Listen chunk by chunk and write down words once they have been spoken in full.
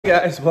Hey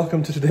guys,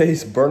 welcome to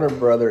today's Burner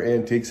Brother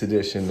Antiques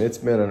edition. It's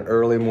been an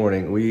early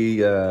morning. We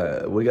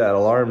got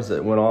alarms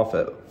that went off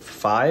at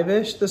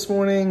 5-ish this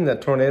morning.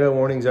 That tornado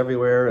warnings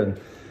everywhere, and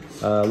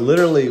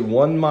literally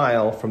 1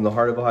 mile from the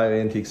Heart of Ohio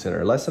Antique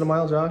Center. Less than a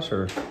mile, Josh,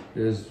 or?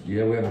 Yeah,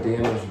 we have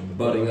damage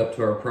butting up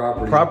to our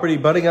property. Property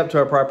butting up to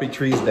our property,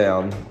 trees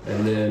down.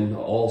 And then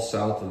all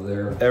south of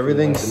there.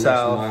 Everything like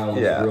south,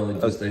 yeah. Really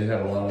just, they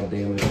had a lot of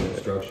damage and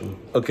destruction.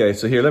 Okay,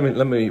 so here, we're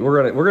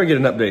gonna get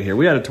an update here.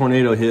 We had a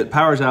tornado hit,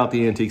 power's out at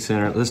the Antique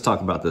Center. Let's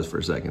talk about this for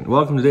a second.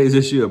 Welcome to today's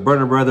issue of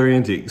Burner Brother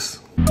Antiques.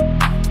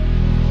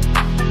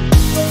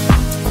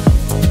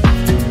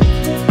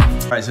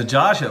 All right, so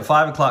Josh at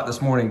 5 o'clock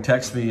this morning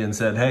texted me and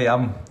said, hey,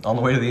 I'm on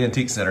the way to the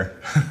Antique Center.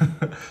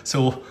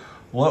 So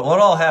what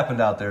all happened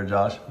out there,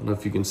 Josh? I don't know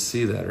if you can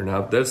see that or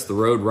not. That's the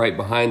road right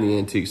behind the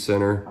Antique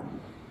Center.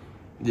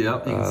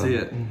 Yep, you can see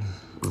it.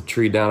 A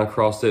tree down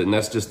across it, and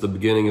that's just the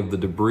beginning of the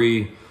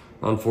debris.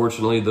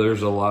 Unfortunately,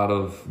 there's a lot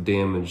of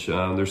damage.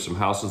 There's some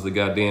houses that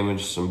got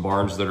damaged, some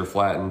barns that are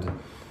flattened,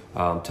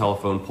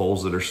 telephone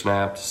poles that are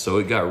snapped. So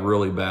it got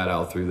really bad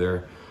out through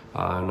there.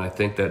 And I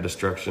think that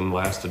destruction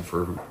lasted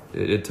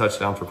it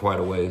touched down for quite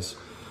a ways.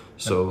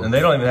 So, and they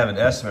don't even have an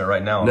estimate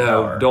right now on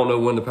power. No, don't know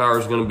when the power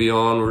is going to be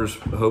on. We're just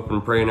hoping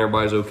and praying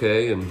everybody's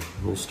okay, and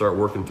we'll start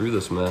working through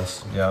this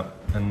mess. Yeah,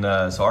 and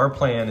so our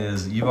plan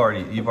is you've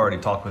already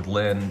talked with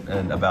Lynn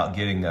about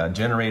getting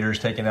generators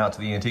taken out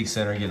to the Antique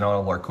Center, getting all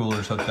of our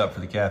coolers hooked up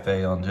for the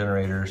cafe on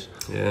generators.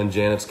 Yeah, and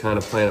Janet's kind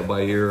of playing it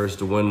by ear as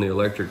to when the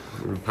electric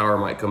power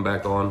might come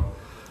back on.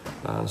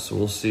 So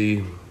we'll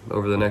see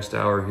over the next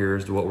hour here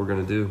as to what we're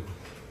going to do.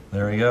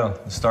 There we go.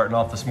 Starting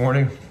off this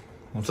morning.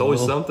 It's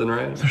always something,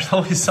 right? There's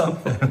always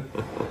something.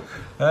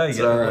 Hey, it's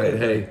all right.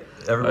 Hey,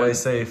 everybody's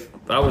safe.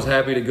 I was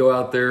happy to go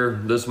out there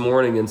this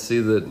morning and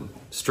see that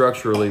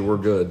structurally we're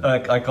good.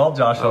 I called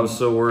Josh. I was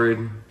so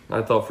worried.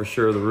 I thought for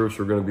sure the roofs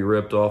were going to be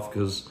ripped off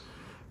because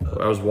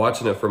I was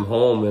watching it from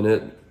home,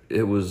 and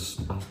it was.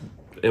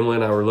 Emily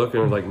and I were looking.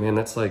 I was like, man,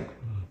 that's like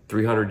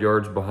 300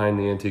 yards behind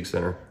the Antique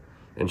Center,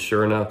 and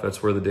sure enough,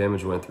 that's where the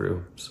damage went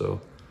through. So,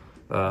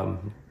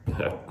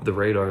 the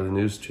radar, the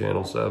news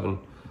channel 7.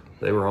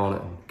 They were on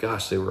it.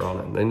 Gosh, they were on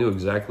it. They knew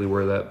exactly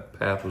where that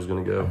path was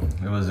going to go.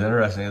 It was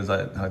interesting. As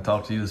I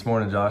talked to you this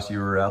morning, Josh, you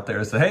were out there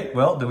and said, hey,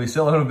 well, do we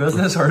still own a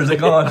business or is it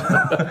gone?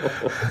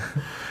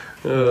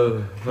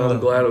 I'm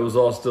glad it was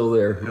all still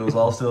there. It was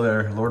all still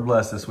there. Lord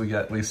bless us.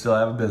 We still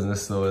have a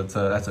business, so it's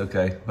that's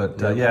okay.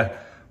 But yeah,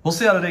 we'll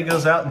see how the day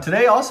goes out. And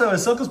today also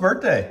is Silka's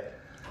birthday.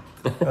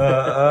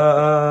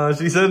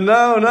 She said,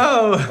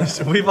 no.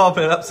 We've all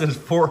been up since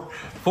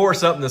 4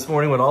 something this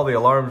morning when all the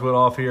alarms went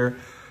off here.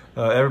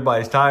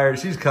 Everybody's tired.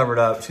 She's covered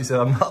up. She said,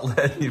 I'm not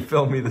letting you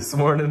film me this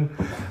morning.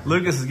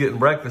 Lucas is getting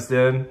breakfast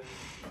in.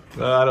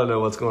 I don't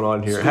know what's going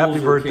on here. Happy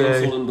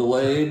birthday. Canceled and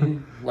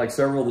delayed. Like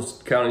several of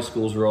the county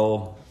schools are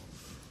all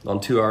on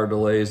 2-hour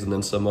delays, and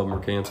then some of them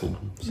are canceled.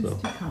 So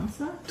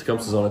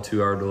Tecumseh's on a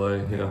 2-hour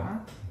delay. Yeah.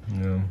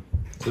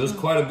 So it's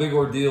quite a big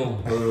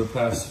ordeal over the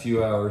past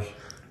few hours.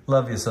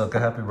 Love you, Silka.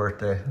 Happy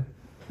birthday.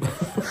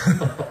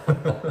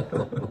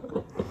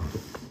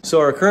 So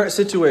our current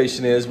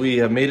situation is we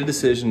have made a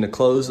decision to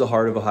close the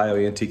Heart of Ohio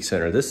Antique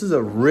Center. This is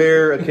a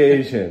rare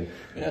occasion,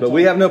 but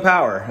we have no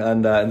power,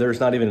 and there's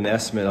not even an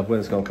estimate of when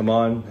it's going to come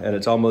on, and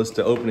it's almost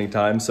to opening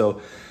time.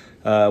 So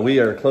we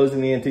are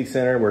closing the Antique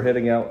Center. We're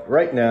heading out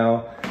right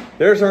now.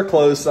 There's our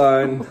close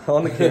sign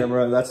on the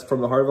camera. That's from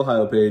the Heart of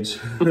Ohio page.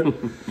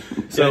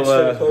 So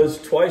instead of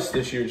closed twice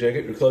this year,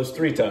 Jacob, we closed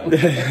 3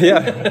 times.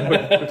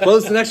 Yeah, we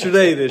closed an extra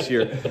day this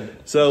year.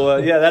 So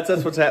yeah,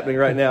 that's what's happening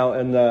right now.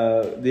 And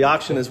the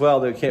auction as well,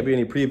 there can't be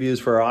any previews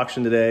for our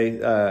auction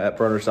today at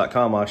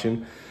burners.com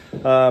auction.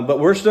 But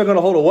we're still going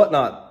to hold a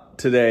whatnot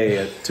today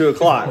at 2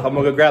 o'clock. I'm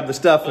going to go grab the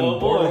stuff and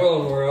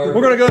we're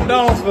going to go to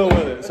Donaldsville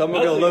with it. So I'm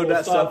going to go load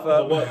that stuff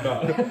up.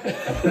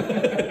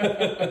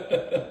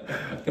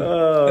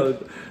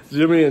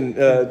 Jimmy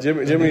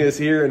is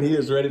here and he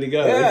is ready to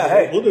go. Yeah,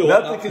 hey, we'll do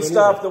nothing can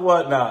stop the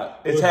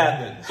whatnot. It's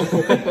happening.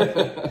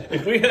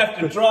 If we have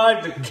to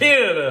drive to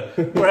Canada,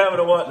 we're having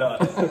a whatnot.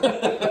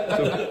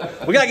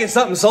 We got to get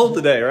something sold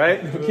today,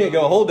 right? We can't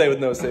go a whole day with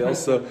no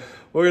sales, so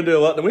we're going to do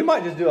a whatnot. We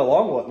might just do a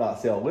long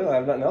whatnot sale. We don't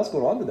have nothing else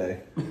going on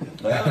today.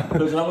 Yeah,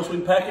 because how much we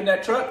pack in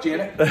that truck,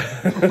 Janet?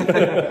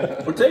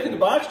 We're taking the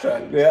box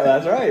truck. Yeah,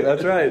 that's right.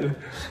 That's right.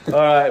 All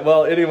right.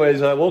 Well,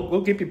 anyways,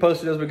 we'll keep you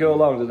posted as we go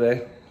along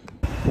today.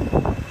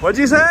 What'd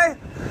you say?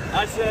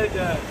 I said,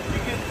 you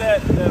get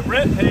that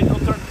rent paid, they'll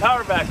turn the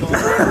power back on.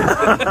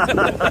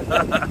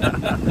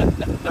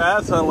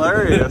 That's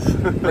hilarious.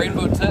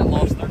 Rainbow Tent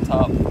lost their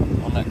top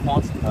on that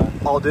Quonset hut.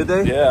 Oh, did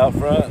they? Yeah, out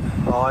front.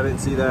 Oh, I didn't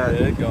see that.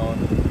 Yeah, gone.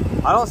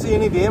 I don't see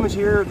any damage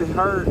here at the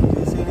Heart. Do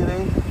you see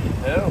anything?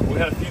 No, we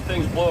had a few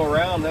things blow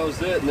around. That was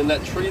it. And then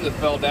that tree that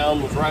fell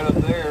down was right up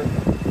there.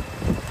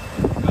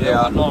 But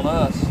yeah. It wasn't on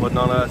us. Wasn't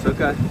on us.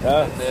 Okay.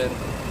 And then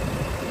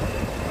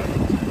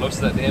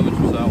most of that damage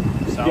was out.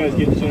 You guys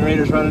get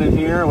generators running in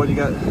here? What do you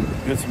got?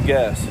 Get some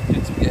gas.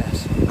 Get some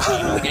gas.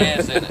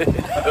 Gas in it.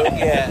 No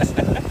gas.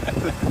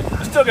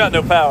 Still got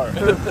no power.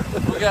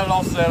 We got it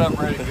all set up,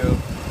 ready to go.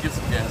 Get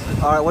some gas in it.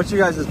 All right, what's you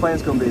guys'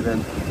 plans gonna be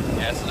then?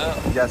 Gas it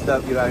up. Gassed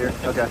up, get out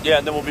of here? Okay. Yeah,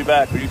 and then we'll be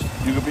back. You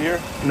gonna be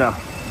here? No.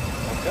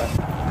 Okay.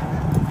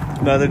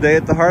 Another day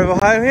at the Heart of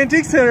Ohio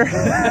Antique Center.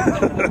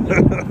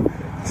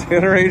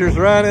 Generator's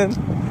running.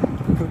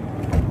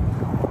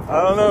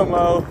 I don't know,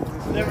 Mo.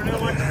 Never know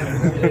what.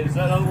 Does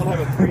that other one have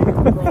a 3?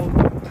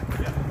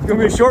 It's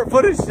gonna be short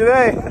footage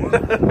today.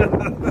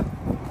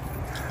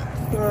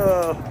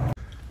 Oh.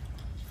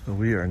 So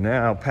we are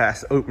now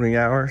past opening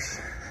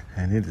hours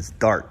and it is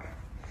dark.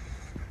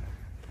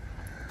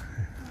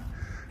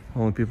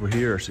 Only people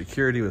here are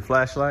security with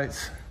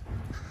flashlights.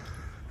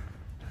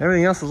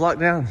 Everything else is locked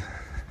down.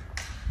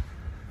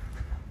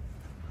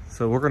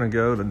 So we're gonna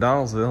go to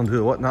Donaldsville and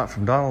do a whatnot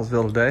from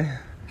Donaldsville today.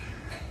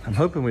 I'm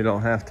hoping we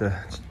don't have to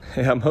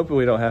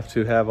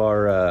have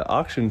our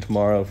auction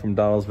tomorrow from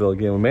Donaldsville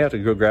again. We may have to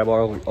go grab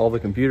all the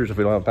computers if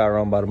we don't have power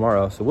on by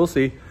tomorrow. So we'll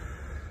see.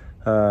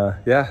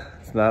 Yeah,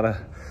 it's not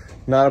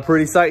a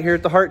pretty sight here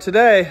at the Heart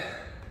today.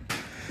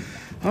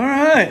 All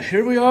right,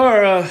 here we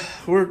are.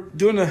 We're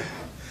doing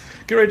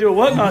get ready to do a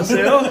whatnot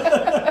sale.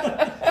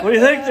 What do you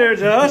think there,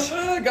 Josh?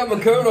 I got my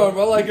coat on.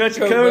 I like You got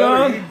your coat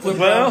on?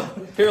 Well,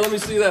 here, let me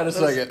see that in a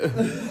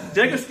second.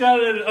 Jacob's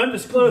got an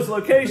undisclosed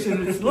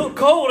location. It's a little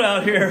cold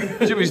out here.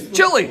 Jimmy's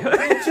chilly. A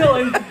little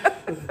chilly.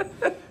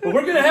 But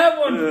we're gonna have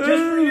one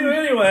just for you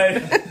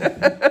anyway.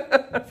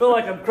 I feel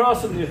like I'm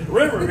crossing the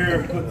river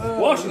here with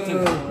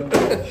Washington.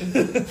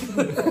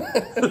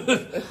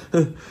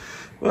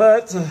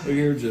 What? Look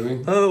here,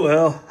 Jimmy. Oh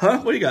well. Huh?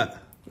 What do you got?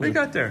 What do you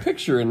got there?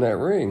 Picture in that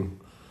ring.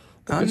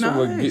 That's what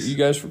we'll get you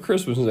guys for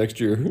Christmas next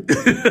year. Hey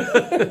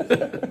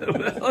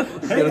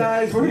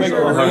guys, we're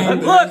here.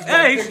 Look,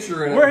 hey,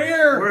 we're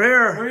here.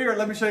 We're here.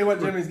 Let me show you what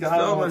Jimmy's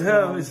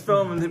got. He's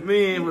filming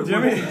me.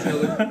 Jimmy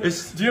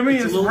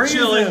is a little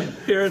chilly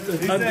here at the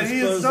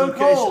he is so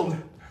cold.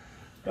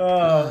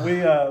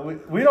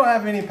 We don't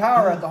have any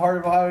power at the Heart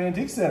of Ohio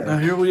Antique Center. Now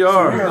here we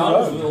are.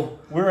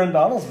 We're in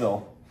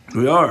Donaldsville.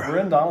 We are. We're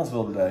in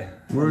Donaldsville today.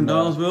 We're in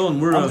Donaldsville,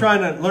 and I'm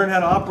trying to learn how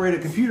to operate a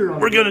computer.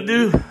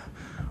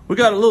 We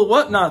got a little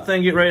whatnot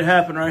thing get ready to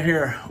happen right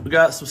here. We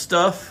got some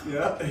stuff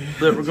that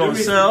we're going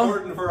to sell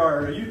for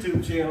our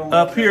YouTube channel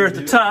up here at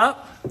the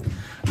top.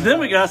 Then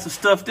we got some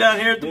stuff down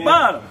here at the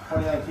bottom.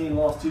 2019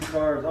 lost 2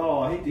 cars. Oh,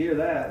 I hate to hear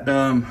that.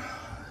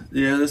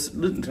 Yeah, this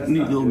neat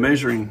little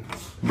measuring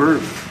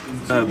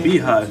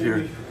beehive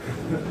here.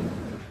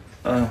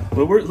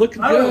 But we're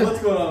looking good. I don't know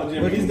what's going on with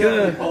Jimmy. Looking He's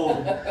good.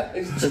 Cold.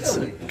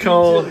 It's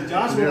cold.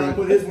 Josh went and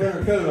put his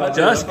winter coat on.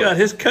 Josh got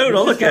his coat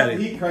on. Look at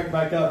him. Heat cranked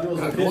back up. It was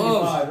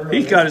 55.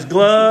 He's got his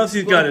gloves.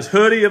 He's got his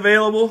hoodie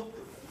available.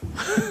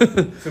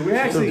 So we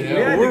actually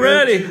we're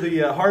ready to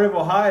the Heart of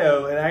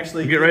Ohio and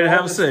actually get ready to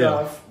have a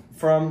sale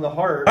from the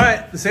Heart. All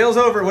right, the sale's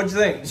over. What'd you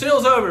think?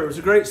 Sale's over. It was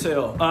a great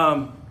sale.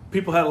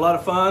 People had a lot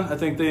of fun. I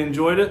think they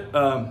enjoyed it.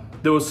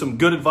 There was some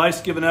good advice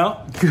given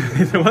out.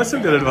 There was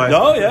some good advice.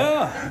 Oh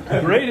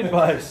yeah, great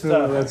advice.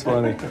 That's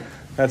funny.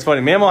 That's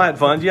funny. Mamo had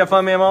fun. Did you have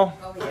fun, Mamo?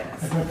 Oh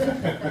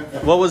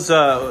yes. What was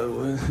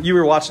you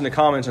were watching the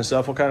comments and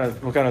stuff? What kind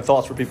of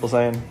thoughts were people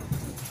saying?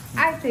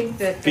 I think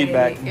that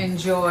Feedback. they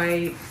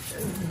enjoy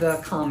the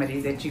comedy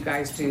that you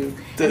guys do.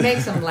 It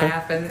makes them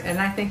laugh, and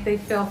I think they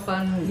feel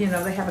fun. You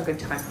know, they have a good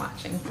time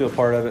watching. Feel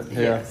part of it.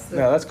 Yes.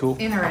 Yeah, that's cool.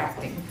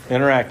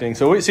 Interacting.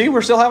 So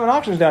we're still having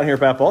auctions down here,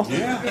 Papaw.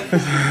 Yeah.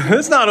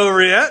 It's not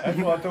over yet. That's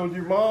what I told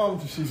your mom.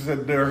 She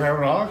said they're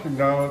having an auction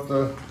down at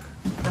the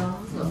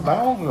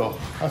Donaldsville.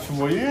 I said,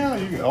 well, yeah,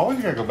 you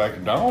gotta go back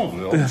to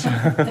Donaldsville.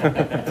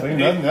 Ain't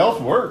nothing else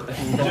worked.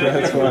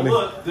 That's funny.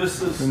 Look,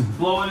 this is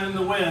blowing in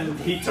the wind.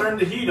 He turned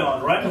the heat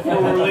on right before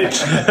we were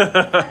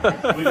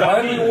leaving. We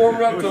Finally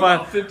warmed up to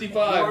about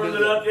 55. warmed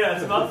it up. Yeah,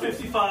 it's about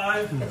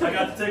 55. I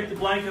got to take the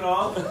blanket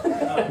off.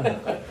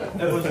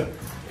 It was a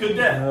good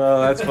day.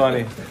 Oh, that's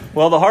funny.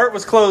 Well, the Heart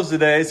was closed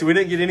today, so we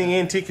didn't get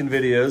any antiquing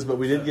videos, but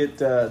we did get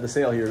the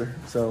sale here.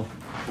 So.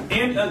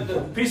 And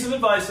a piece of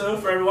advice, though,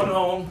 for everyone at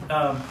home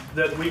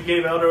that we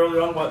gave out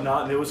earlier on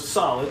Whatnot, and it was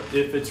solid.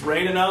 If it's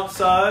raining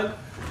outside,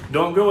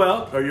 don't go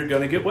out or you're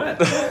going to get wet.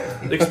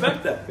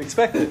 Expect that.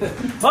 Expect it.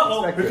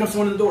 Uh-oh, here comes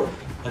someone in the door.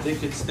 I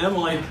think it's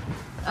Emily.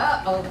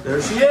 Uh-oh.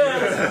 There she is.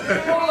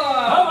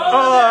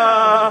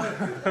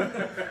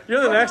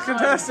 You're the next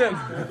contestant.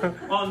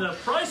 On The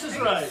Price is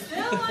Right.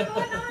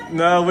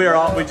 No,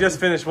 we just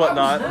finished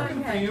Whatnot.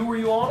 Okay. Were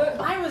you on it?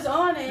 I was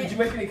on it. Did you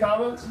make any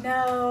comments?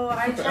 No,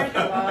 I tried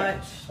to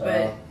watch,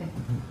 but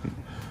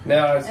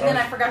Now, and then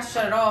I forgot to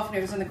shut it off, and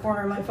it was in the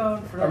corner of my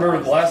phone for. I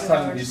remember the last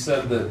time you hours.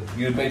 said that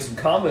you had made some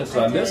comments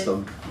and I missed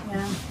them.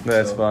 Yeah.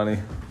 That's funny.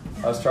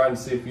 I was trying to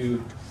see if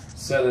you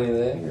said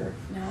anything or.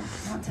 No,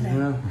 not today.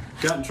 Yeah.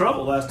 Got in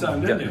trouble last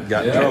time, didn't you?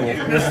 Got in trouble. You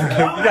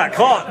got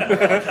caught. I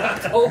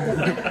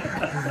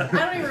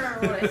don't even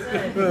remember what I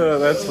said. Oh,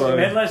 that's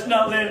funny. And let's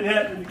not let it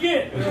happen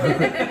again.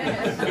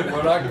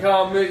 When I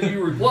comment,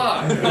 you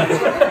reply.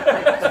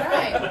 That's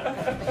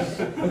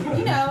right.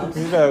 He knows.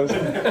 He knows.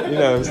 He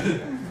knows.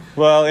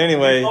 Well,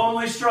 anyway.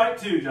 Only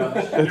strike 2,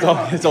 Josh.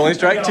 It's only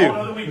strike 2.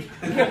 Another week.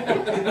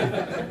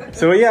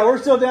 So yeah, we're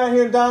still down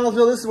here in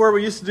Donaldsville. This is where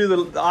we used to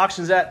do the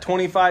auctions at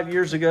 25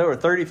 years ago or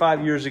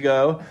 35 years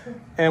ago.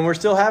 And we're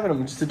still having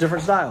them, just a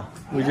different style.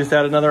 We just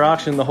had another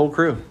auction, the whole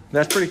crew.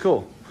 That's pretty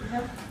cool.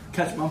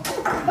 Catch Mom.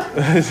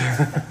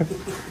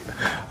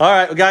 All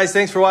right, well, guys,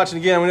 thanks for watching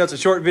again. I know it's a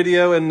short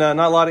video and not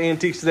a lot of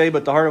antiques today,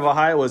 but the Heart of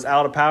Ohio was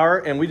out of power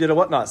and we did a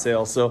whatnot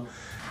sale. So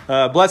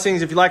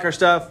blessings. If you like our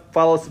stuff,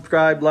 follow,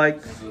 subscribe,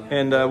 like,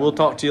 and we'll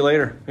talk to you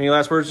later. Any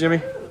last words, Jimmy?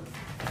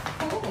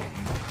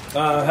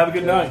 Have a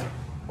good night.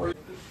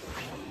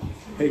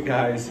 Hey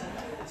guys,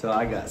 so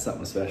I got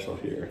something special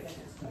here.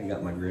 I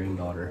got my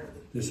granddaughter.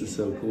 This is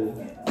so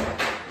cool.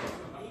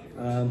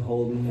 I'm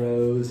holding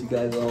Rose. You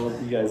guys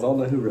all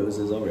know who Rose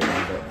is already,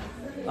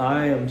 but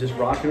I am just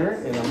rocking her,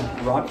 and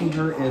I'm rocking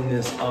her in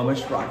this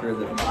Amish rocker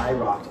that I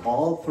rocked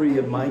all 3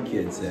 of my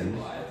kids in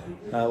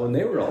when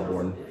they were all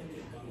born.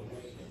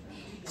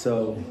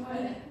 So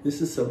this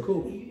is so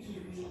cool.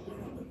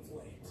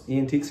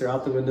 Antiques are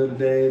out the window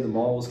today. The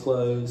mall was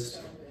closed.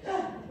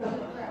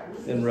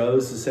 And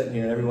Rose is sitting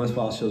here, and every once in a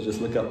while she'll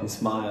just look up and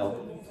smile.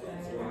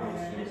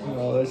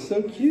 Oh, that's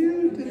so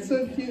cute. It's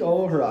so cute.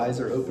 Oh, her eyes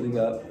are opening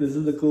up. This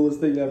is the coolest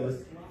thing ever.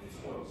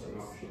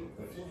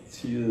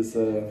 She is,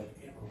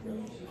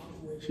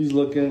 she's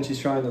looking, she's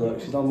trying to look.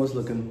 She's almost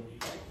looking.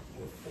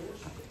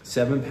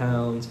 7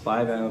 pounds,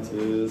 5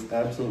 ounces.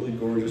 Absolutely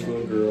gorgeous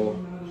little girl.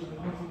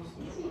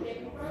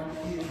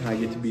 And I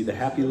get to be the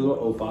happy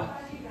little Opa.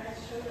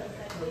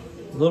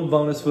 A little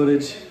bonus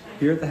footage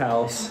here at the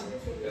house.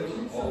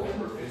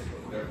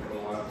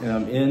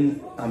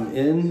 And I'm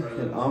in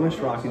an Amish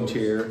rocking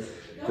chair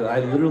that I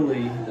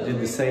literally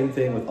did the same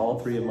thing with all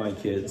 3 of my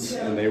kids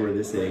when they were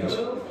this age.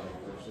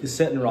 Just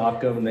sit and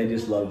rock them, and they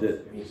just loved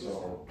it.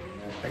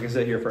 I can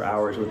sit here for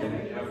hours with them,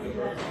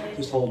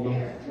 just holding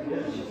them.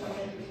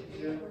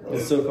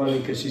 It's so funny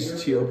because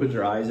she opens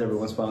her eyes every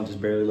once in a while and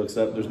just barely looks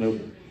up. There's no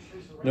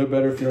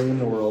better feeling in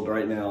the world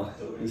right now.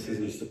 This is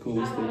just the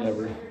coolest thing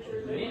ever.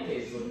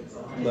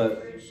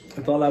 But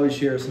I thought I would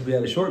share, since we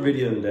had a short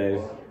video today,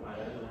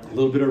 a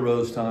little bit of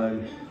Rose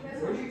time.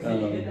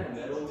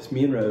 It's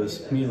me and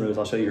Rose.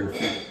 I'll show you her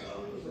feet.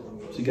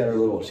 She got her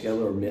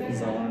little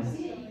mittens on.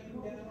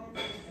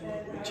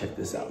 Check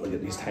this out. Look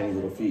at these tiny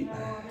little feet.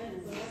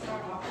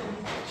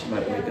 She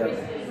might wake up.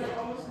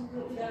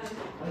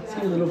 See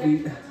her little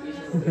feet.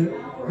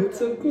 It's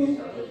so cool.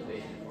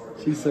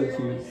 She's so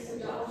cute.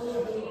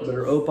 But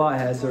her Opa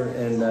has her,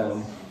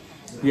 and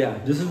yeah,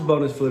 this is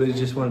bonus footage.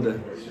 Just wanted to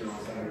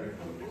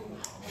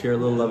share a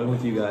little loving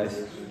with you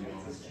guys.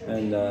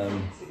 And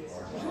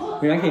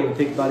I mean, I can't even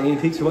think about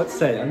antiques or what to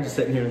say. I'm just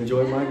sitting here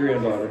enjoying my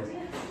granddaughter.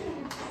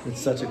 It's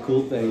such a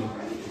cool thing.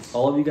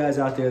 All of you guys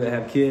out there that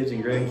have kids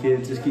and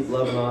grandkids, just keep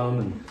loving on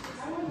them.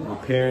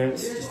 And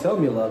parents, just tell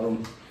them you love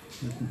them.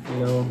 You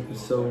know,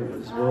 this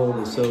world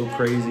is so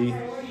crazy.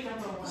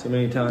 So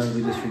many times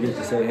we just forget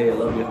to say, hey, I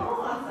love you.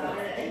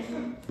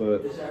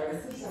 But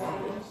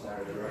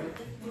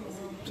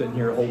I'm sitting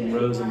here holding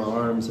Rose in my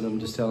arms, and I'm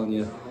just telling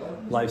you,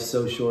 life's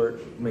so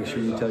short. Make sure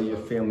you tell your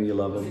family you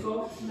love them.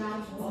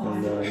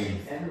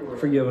 And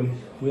forgive them.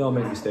 We all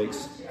make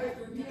mistakes.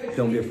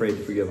 Don't be afraid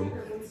to forgive them.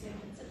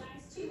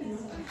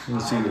 When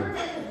you see a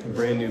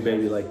brand new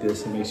baby like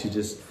this, it makes you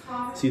just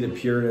see the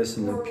pureness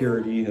and the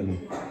purity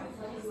and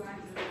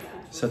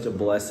such a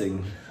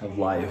blessing of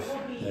life.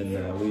 And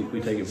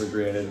we take it for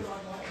granted.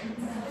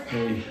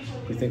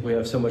 We think we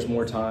have so much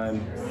more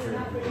time.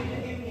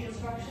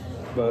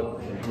 But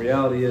the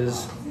reality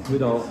is, we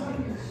don't.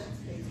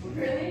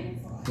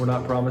 We're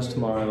not promised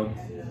tomorrow.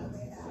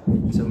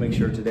 So make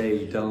sure today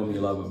you tell them you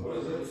love them.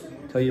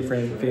 Tell your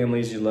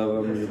families you love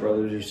them, your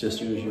brothers, your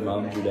sisters, your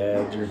moms, your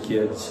dads, your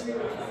kids,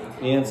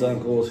 aunts,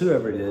 uncles,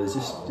 whoever it is.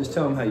 Just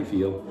tell them how you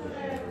feel.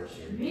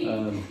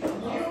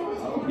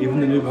 Even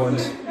the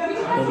newborns,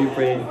 don't be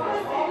afraid.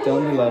 Tell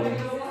them you love them.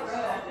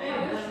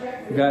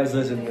 Guys,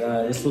 listen,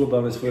 this little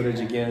bonus footage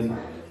again.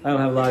 I don't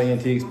have a lot of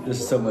antiques, but this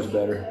is so much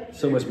better.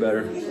 So much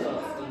better.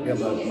 I got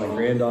my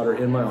granddaughter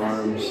in my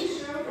arms,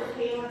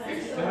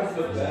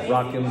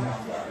 rocking.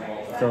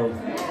 So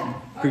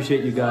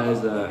appreciate you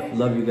guys.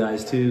 Love you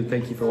guys too.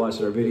 Thank you for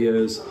watching our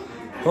videos.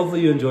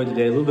 Hopefully you enjoyed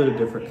today. A little bit of a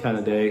different kind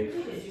of day.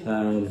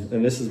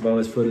 And this is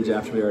bonus footage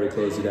after we already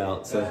closed it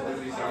out. So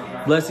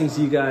blessings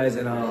to you guys,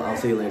 and I'll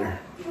see you later.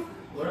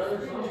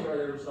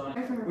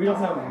 We don't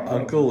have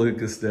Uncle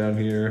Lucas down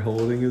here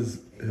holding his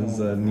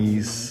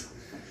niece.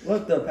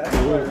 Look, the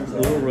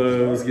Little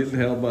Rose getting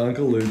held by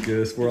Uncle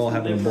Lucas. We're all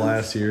having a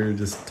blast here,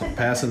 just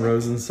passing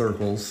Rose in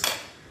circles.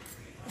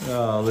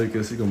 Oh,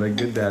 Lucas, you're gonna make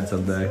a good dad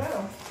someday.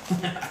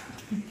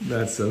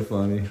 That's so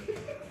funny.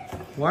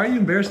 Why are you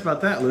embarrassed about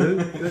that,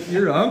 Luke?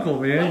 You're your uncle,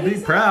 man. Be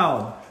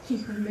proud.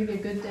 He's gonna make a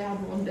good dad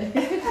one day.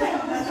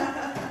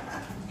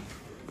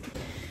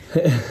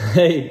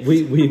 Hey,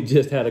 we've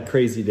just had a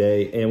crazy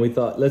day, and we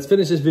thought, let's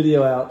finish this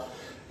video out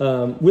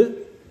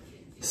with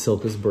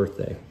Silka's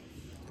birthday.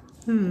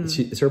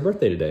 It's her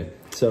birthday today.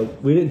 So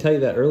we didn't tell you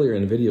that earlier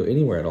in the video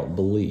anywhere, I don't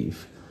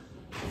believe.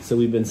 So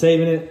we've been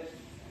saving it.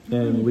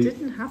 And we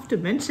didn't have to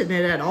mention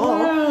it at all.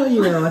 Well,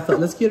 you know, I thought,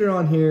 let's get her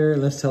on here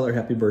and let's tell her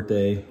happy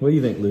birthday. What do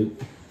you think, Luke?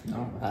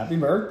 Oh, happy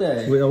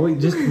birthday.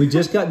 We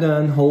just got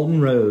done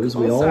holding Rose.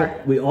 We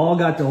all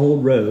got to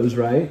hold Rose,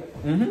 right?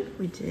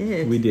 We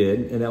did. We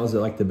did, and that was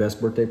like the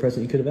best birthday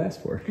present you could have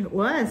asked for. It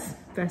was.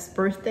 Best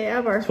birthday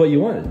ever. That's what you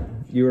wanted.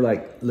 You were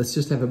like, let's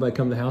just have everybody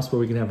come to the house where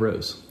we can have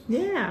Rose.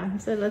 Yeah.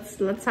 So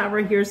let's have her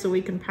here so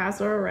we can pass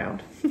her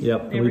around.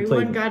 Yep. And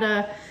Everyone got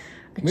a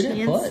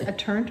chance, a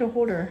turn to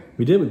hold her.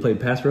 We did. We played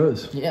Pass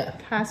Rose. Yeah.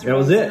 Pass That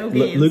Rose, was it. no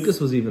games. Lucas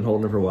was even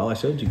holding her for a while. I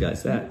showed you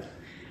guys that.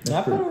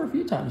 I've put her a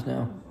few times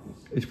now.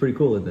 It's pretty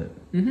cool, isn't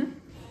it? Mm-hmm.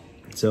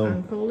 So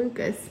Uncle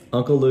Lucas.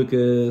 Uncle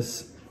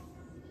Lucas,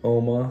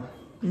 Oma.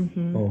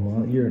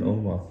 Oma. You're an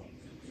Oma.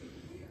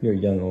 You're a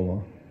young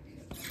Oma.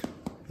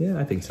 Yeah,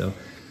 I think so.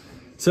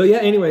 So yeah,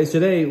 anyways,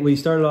 today we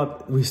started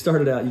out,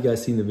 you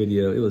guys seen the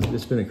video.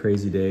 It's been a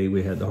crazy day.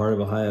 We had the Heart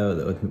of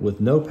Ohio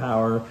with no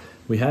power.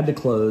 We had to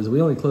close.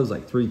 We only close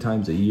like 3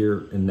 times a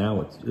year, and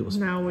now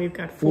now we've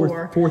got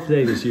 4. fourth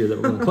day this year that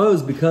we're going to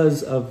close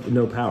because of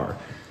no power.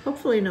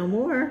 Hopefully no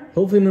more.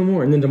 Hopefully no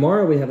more. And then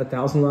tomorrow we have a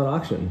 1,000-lot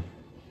auction.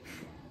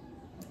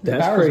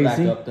 That's crazy. Back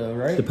up though,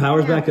 right? The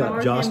power's back up.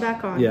 Power Josh, came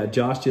back on. yeah,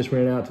 Josh just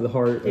ran out to the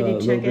Heart Did he a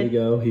little check bit it?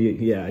 ago.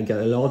 He got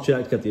it all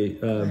checked. Got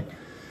the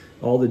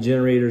all the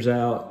generators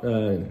out.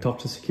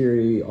 Talked to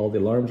security. All the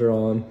alarms are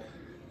on.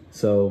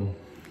 So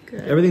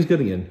Good. everything's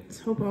good again. Let's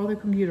hope all the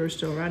computers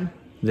still run.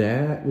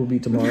 That will be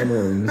tomorrow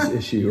morning's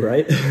issue,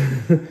 right?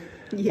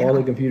 Yeah. All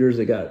the computers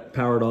that got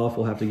powered off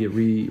will have to get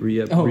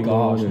re-going. Oh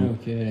gosh, no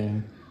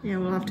kidding. Yeah,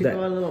 we'll have to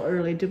go a little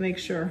early to make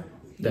sure.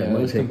 That Yeah, might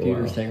those take a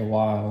computers while. take a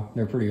while.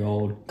 They're pretty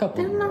old. Couple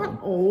They're of them are not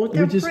old. old.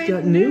 They're just brand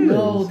got new new.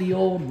 ones. No, the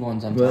old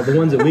ones I'm Well, talking the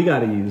ones that we got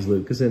to use,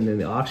 Luke, because in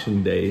the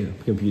auction day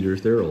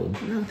computers, they're old.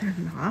 No, they're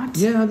not.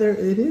 Yeah,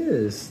 it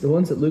is. The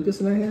ones that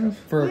Lucas and I have.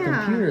 For a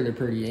Yeah. computer, they're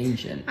pretty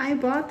ancient. I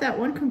bought that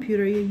one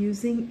computer you're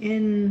using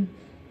in,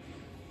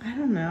 I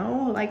don't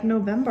know, like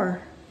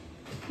November.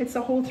 It's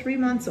a whole 3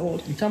 months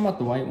old. You talking about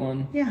the white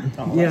one? Yeah.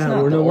 Oh, Yeah, that's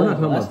not we're the not old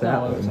talking one. about That's that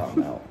not what I was one.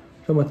 talking about.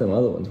 Talking about them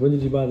other ones. When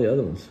did you buy the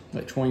other ones?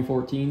 Like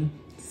 2014.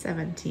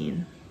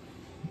 17.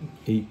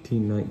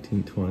 18,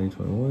 19, 20,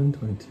 21,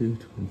 22,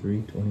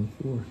 23,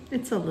 24.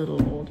 It's a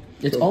little old.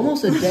 It's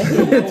almost a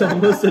decade. It's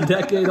almost a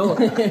decade old.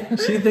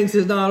 She thinks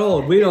it's not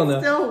old. We don't know.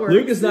 still works.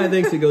 Lucas and I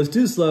thinks it goes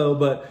too slow,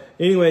 but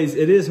anyways,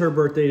 it is her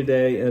birthday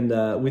today,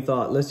 and we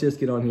thought let's just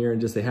get on here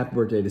and just say happy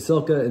birthday to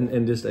Silka,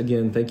 and just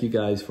again thank you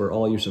guys for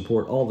all your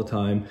support all the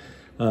time.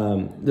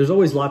 There's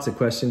always lots of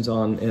questions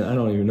on, and I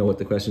don't even know what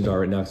the questions are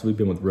right now because we've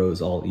been with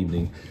Rose all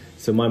evening.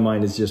 So my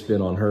mind has just been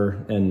on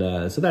her,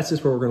 and so that's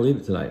just where we're going to leave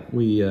it tonight.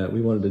 We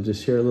wanted to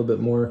just share a little bit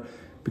more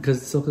because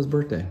it's Silka's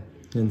birthday,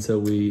 and so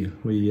we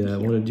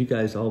wanted you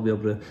guys to all be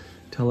able to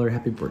tell her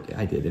happy birthday.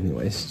 I did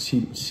anyways.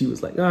 She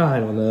was like, I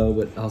don't know,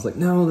 but I was like,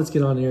 no, let's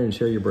get on here and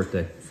share your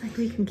birthday. It's like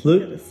we can keep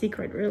Luke? it a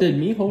secret, really. Did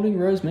me holding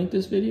Rose make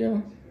this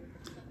video?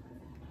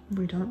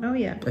 We don't know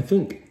yet.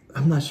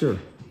 I'm not sure.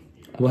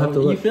 We'll have to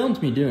You look.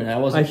 filmed me doing it.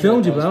 I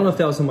filmed you, but I don't know if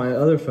that was on my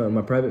other phone,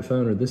 my private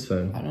phone, or this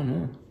phone. I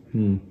don't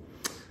know.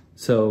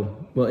 So,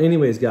 well,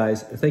 anyways,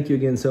 guys, thank you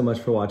again so much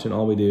for watching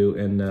all we do,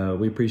 and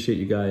we appreciate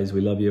you guys. We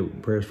love you.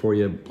 Prayers for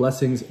you.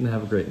 Blessings, and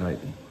have a great night.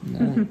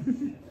 No.